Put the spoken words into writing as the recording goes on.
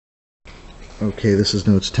Okay, this is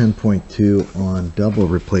notes 10.2 on double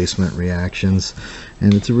replacement reactions,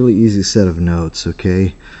 and it's a really easy set of notes.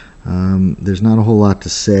 Okay, there's not a whole lot to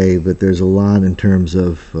say, but there's a lot in terms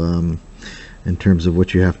of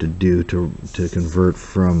what you have to do to convert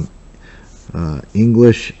from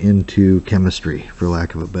English into chemistry, for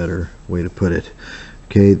lack of a better way to put it.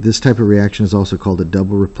 Okay, this type of reaction is also called a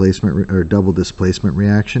double replacement or double displacement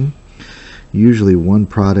reaction. Usually one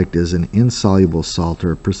product is an insoluble salt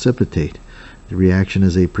or a precipitate. The reaction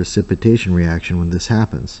is a precipitation reaction when this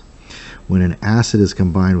happens. When an acid is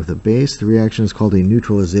combined with a base, the reaction is called a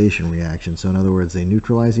neutralization reaction. So in other words, they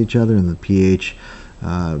neutralize each other and the pH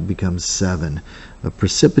becomes 7. A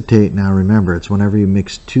precipitate, now remember, it's whenever you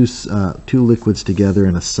mix two liquids together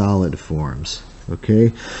and a solid forms.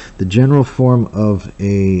 Okay, the general form of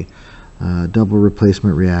a double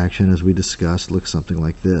replacement reaction, as we discussed, looks something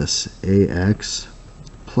like this. AX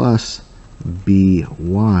plus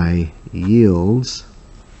BY yields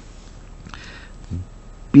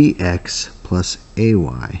BX plus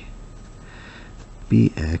AY.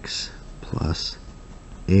 BX plus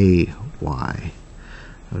AY.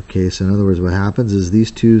 Okay, so in other words, what happens is these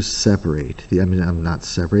two separate.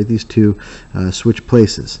 These two switch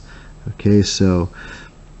places. Okay, so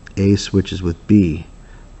A switches with B.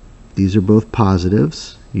 These are both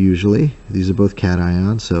positives, usually. These are both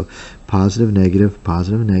cations, so positive, negative,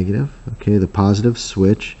 negative. Okay, the positives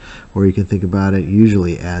switch, or you can think about it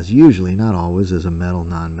usually, not always, as a metal,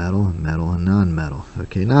 non-metal, metal, and non-metal.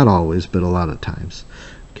 Okay, not always, but a lot of times.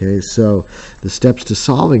 Okay, so the steps to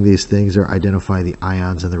solving these things are identify the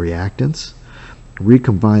ions and the reactants,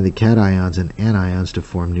 recombine the cations and anions to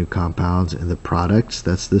form new compounds, and the products,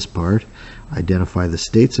 that's this part, identify the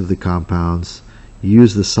states of the compounds,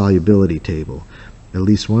 use the solubility table. At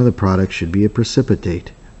least one of the products should be a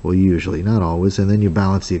precipitate. Well, usually, not always, and then you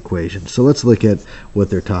balance the equation. So let's look at what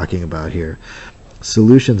they're talking about here.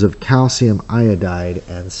 Solutions of calcium iodide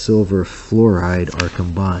and silver fluoride are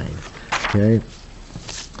combined. Okay,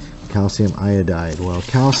 calcium iodide. Well,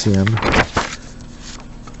 calcium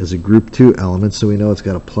is a group 2 element, so we know it's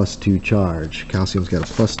got a +2 charge. Calcium's got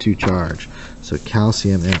a +2 charge. So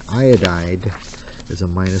calcium and iodide is a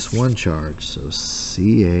 -1 charge. So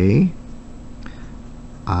CaI2.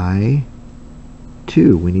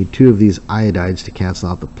 We need 2 of these iodides to cancel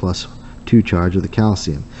out the +2 charge of the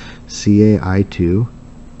calcium. CaI2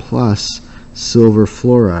 plus silver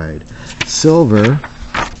fluoride. Silver,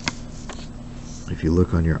 if you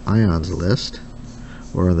look on your ions list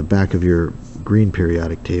or on the back of your green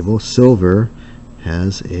periodic table, silver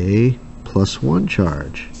has a +1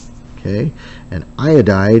 charge. Okay, and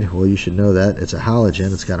iodide, well, you should know that it's a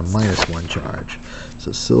halogen. It's got a -1 charge.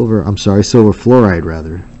 So silver fluoride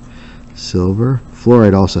rather. Silver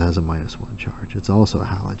fluoride also has a -1 charge. It's also a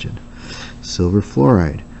halogen. Silver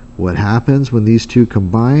fluoride. What happens when these two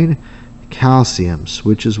combine? Calcium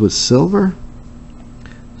switches with silver.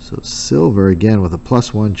 So silver, again with a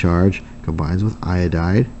 +1 charge, combines with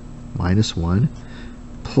iodide, -1,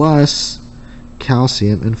 plus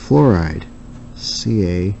calcium and fluoride,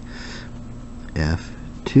 CaF2.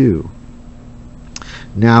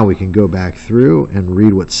 Now we can go back through and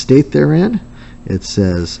read what state they're in. It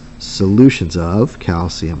says solutions of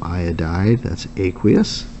calcium iodide, that's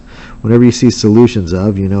aqueous. Whenever you see solutions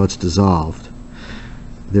of, you know it's dissolved.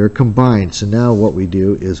 They're combined. So now what we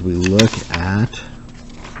do is we look at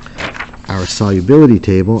our solubility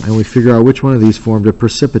table and we figure out which one of these formed a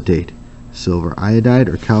precipitate, silver iodide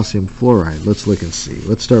or calcium fluoride. Let's look and see.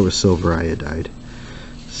 Let's start with silver iodide.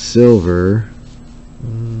 Silver,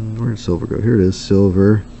 where did silver go? Here it is.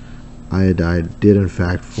 Silver iodide did in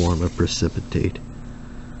fact form a precipitate.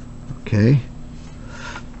 Okay,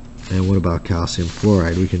 and what about calcium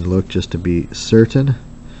fluoride? We can look just to be certain.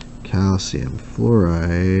 Calcium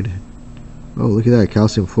fluoride, oh, look at that,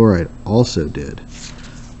 calcium fluoride also did.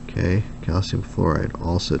 Okay, calcium fluoride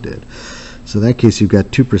also did. So in that case, you've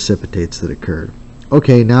got 2 precipitates that occurred.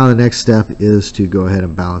 Okay, now the next step is to go ahead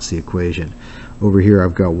and balance the equation. Over here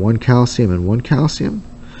I've got 1 calcium and 1 calcium.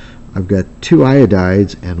 I've got 2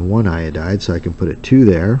 iodides and 1 iodide, so I can put a 2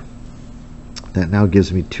 there. That now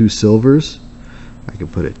gives me 2 silvers. I can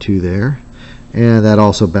put a 2 there. And that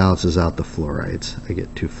also balances out the fluorides. I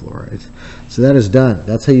get 2 fluorides. So that is done.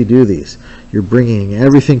 That's how you do these. You're bringing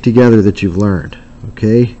everything together that you've learned.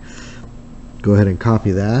 Okay? Go ahead and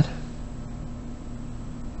copy that.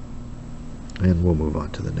 And we'll move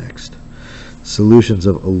on to the next. Solutions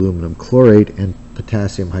of aluminum chlorate and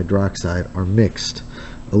potassium hydroxide are mixed.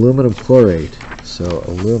 Aluminum chlorate. So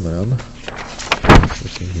aluminum,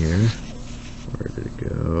 looking here, where did it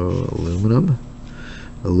go? Aluminum.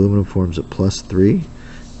 Aluminum forms a +3.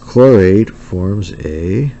 Chlorate forms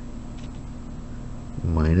a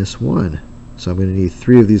minus 1. So I'm going to need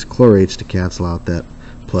 3 of these chlorates to cancel out that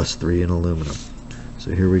plus 3 in aluminum.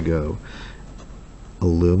 So here we go.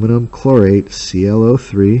 Aluminum chlorate,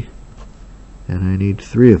 ClO3, and I need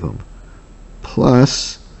 3 of them,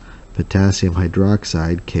 plus potassium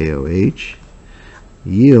hydroxide, KOH,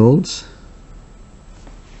 yields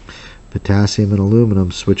potassium and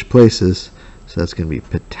aluminum switch places, so that's going to be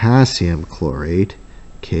potassium chlorate,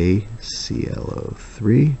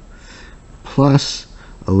 KClO3, plus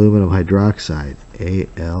aluminum hydroxide,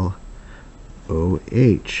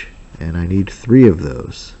 AlOH, and I need 3 of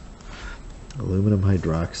those. Aluminum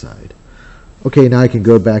hydroxide. Okay, now I can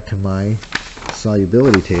go back to my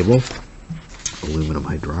solubility table. Aluminum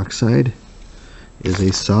hydroxide is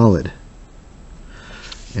a solid.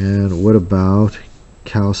 And what about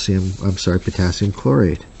potassium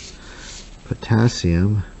chlorate?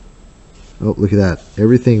 Potassium, oh, look at that.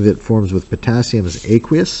 Everything that forms with potassium is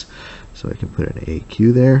aqueous, so I can put an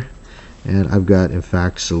AQ there. And I've got, in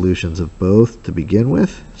fact, solutions of both to begin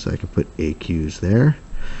with, so I can put AQs there.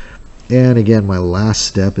 And again, my last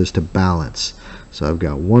step is to balance. So I've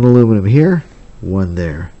got 1 aluminum here, 1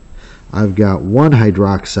 there. I've got 1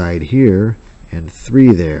 hydroxide here and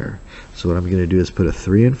 3 there. So what I'm going to do is put a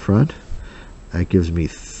 3 in front. That gives me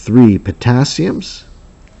 3 potassiums.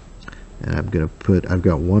 And I've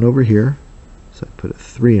got 1 over here, so I put a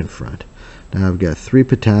 3 in front. Now I've got 3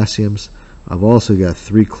 potassiums. I've also got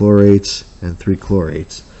 3 chlorates and 3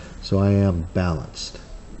 chlorates. So I am balanced.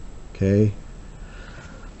 Okay.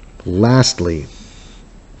 Lastly,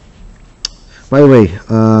 by the way,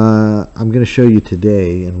 I'm going to show you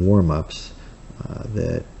today in warm-ups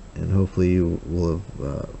and hopefully you will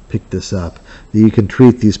have picked this up, that you can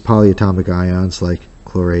treat these polyatomic ions like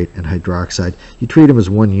chlorate and hydroxide. You treat them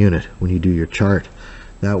as one unit when you do your chart.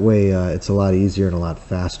 That way it's a lot easier and a lot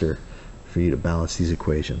faster for you to balance these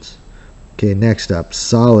equations. Okay, next up,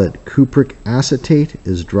 solid cupric acetate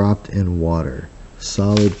is dropped in water.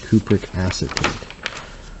 Solid cupric acetate.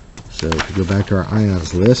 So if you go back to our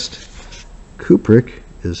ions list, cupric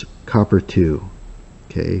is copper 2,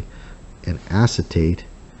 okay, and acetate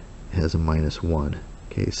has a minus 1,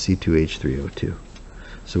 okay, C2H3O2.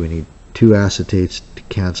 So we need 2 acetates to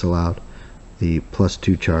cancel out the plus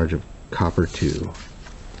 2 charge of copper 2.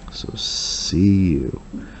 So Cu,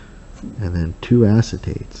 and then 2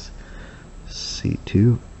 acetates,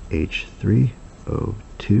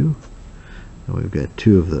 C2H3O2, and we've got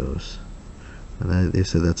 2 of those. And they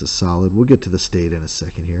said that's a solid. We'll get to the state in a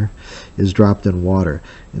second here. Is dropped in water.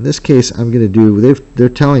 In this case, I'm going to do, they're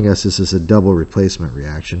telling us this is a double replacement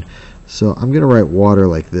reaction. So I'm going to write water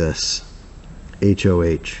like this,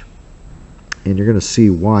 HOH. And you're going to see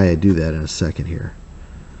why I do that in a second here.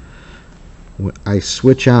 When I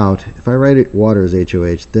switch out, if I write it water as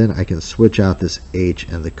HOH, then I can switch out this H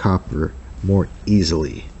and the copper more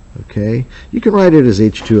easily. Okay, you can write it as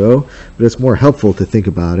H2O, but it's more helpful to think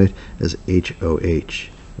about it as HOH.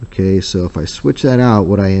 Okay, so if I switch that out,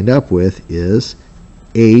 what I end up with is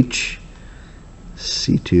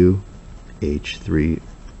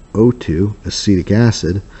HC2H3O2, acetic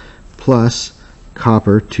acid, plus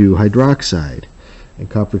copper 2 hydroxide. And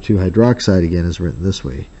copper 2 hydroxide again is written this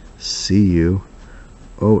way, CuOH2.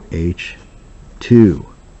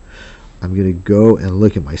 I'm going to go and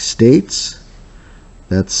look at my states.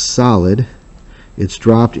 That's solid. It's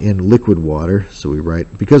dropped in liquid water, so we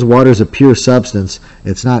write, because water is a pure substance,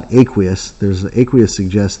 it's not aqueous. Aqueous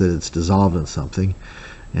suggests that it's dissolved in something,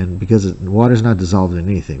 and because water is not dissolved in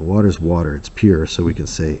anything, water is water, it's pure, so we can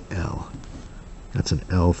say L. That's an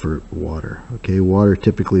L for water. Okay, water,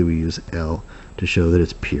 typically we use L to show that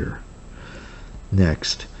it's pure.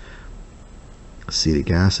 Next,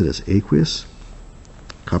 acetic acid is aqueous.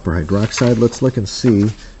 Copper hydroxide, let's look and see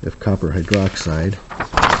if copper hydroxide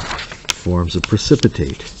forms a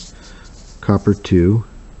precipitate. Copper 2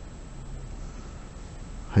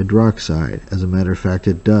 hydroxide, as a matter of fact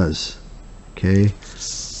it does. Okay,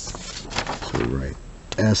 so we write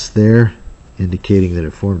S there, indicating that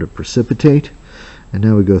it formed a precipitate, and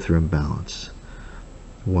now we go through and balance.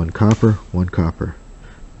 1 copper, 1 copper.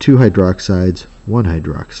 2 hydroxides, 1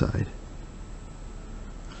 hydroxide.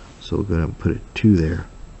 So we'll go ahead and put a 2 there.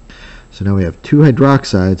 So now we have 2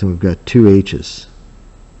 hydroxides and we've got 2 H's.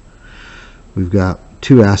 We've got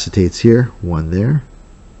 2 acetates here, 1 there.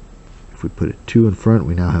 If we put a 2 in front,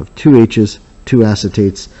 we now have 2 H's, 2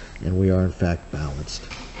 acetates, and we are in fact balanced.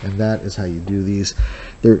 And that is how you do these.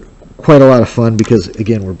 They're quite a lot of fun because,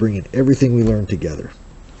 again, we're bringing everything we learned together.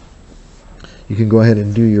 You can go ahead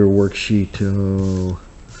and do your worksheet,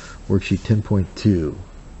 worksheet 10.2.